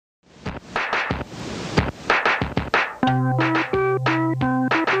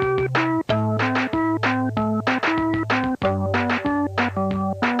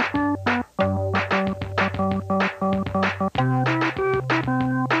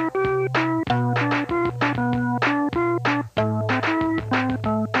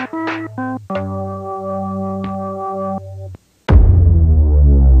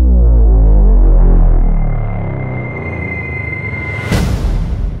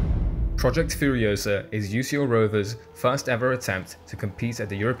Project Furiosa is UCL Rover's first ever attempt to compete at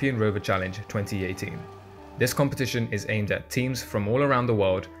the European Rover Challenge 2018. This competition is aimed at teams from all around the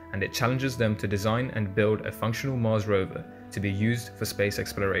world, and it challenges them to design and build a functional Mars rover to be used for space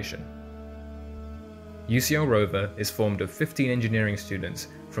exploration. UCL Rover is formed of 15 engineering students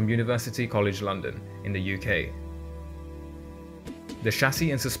from University College London in the UK. The chassis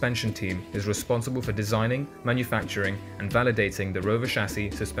and suspension team is responsible for designing, manufacturing, and validating the rover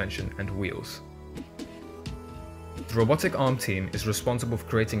chassis, suspension, and wheels. The robotic arm team is responsible for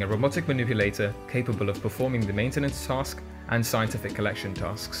creating a robotic manipulator capable of performing the maintenance task and scientific collection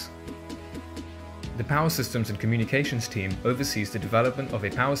tasks. The power systems and communications team oversees the development of a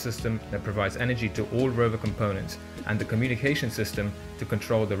power system that provides energy to all rover components and the communication system to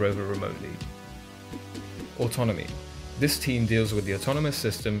control the rover remotely. Autonomy. This team deals with the autonomous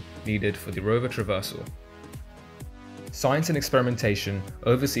system needed for the rover traversal. Science and experimentation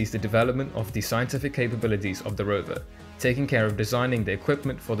oversees the development of the scientific capabilities of the rover, taking care of designing the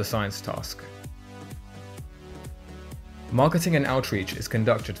equipment for the science task. Marketing and outreach is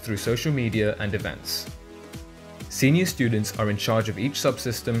conducted through social media and events. Senior students are in charge of each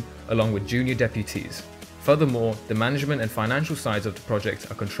subsystem along with junior deputies. Furthermore, the management and financial sides of the project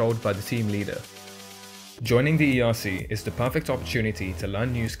are controlled by the team leader. Joining the ERC is the perfect opportunity to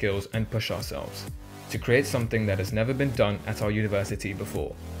learn new skills and push ourselves, to create something that has never been done at our university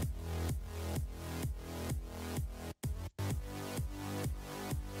before.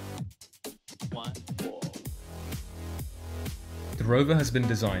 The rover has been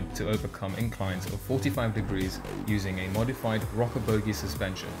designed to overcome inclines of 45 degrees using a modified rocker bogie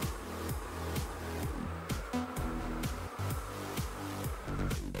suspension.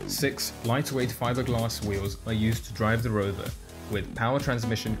 Six lightweight fiberglass wheels are used to drive the rover, with power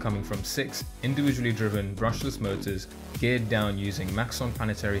transmission coming from 6 individually driven brushless motors geared down using Maxon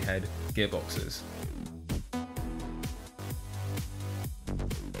planetary head gearboxes.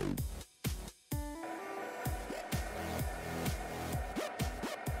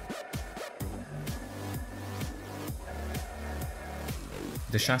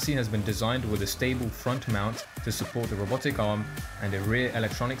 The chassis has been designed with a stable front mount to support the robotic arm and a rear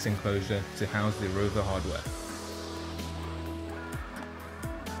electronics enclosure to house the rover hardware.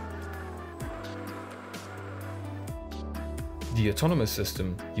 The autonomous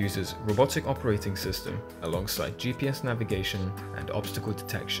system uses robotic operating system alongside GPS navigation and obstacle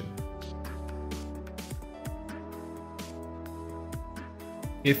detection.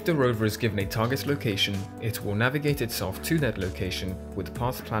 If the rover is given a target location, it will navigate itself to that location with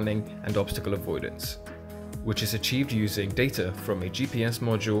path planning and obstacle avoidance, which is achieved using data from a GPS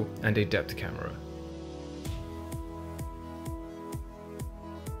module and a depth camera.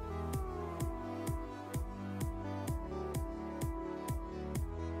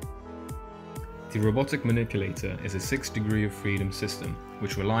 The Robotic Manipulator is a 6 degree of freedom system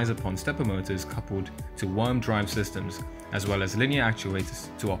which relies upon stepper motors coupled to worm drive systems as well as linear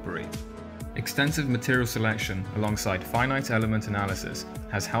actuators to operate. Extensive material selection alongside finite element analysis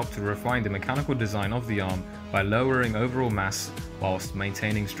has helped to refine the mechanical design of the arm by lowering overall mass whilst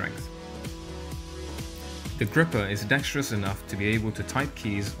maintaining strength. The gripper is dexterous enough to be able to type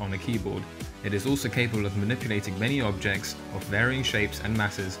keys on a keyboard. It is also capable of manipulating many objects of varying shapes and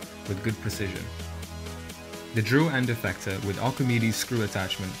masses with good precision. The drill end effector with Archimedes screw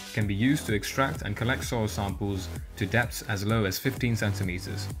attachment can be used to extract and collect soil samples to depths as low as 15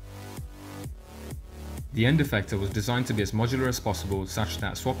 centimeters. The end effector was designed to be as modular as possible such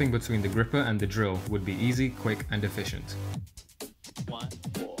that swapping between the gripper and the drill would be easy, quick and efficient.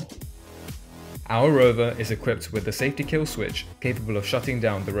 Our rover is equipped with a safety kill switch capable of shutting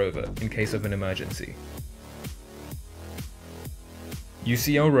down the rover in case of an emergency.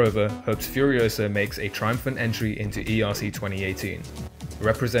 UCL Rover hopes Furiosa makes a triumphant entry into ERC 2018,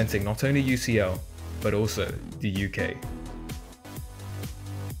 representing not only UCL, but also the UK.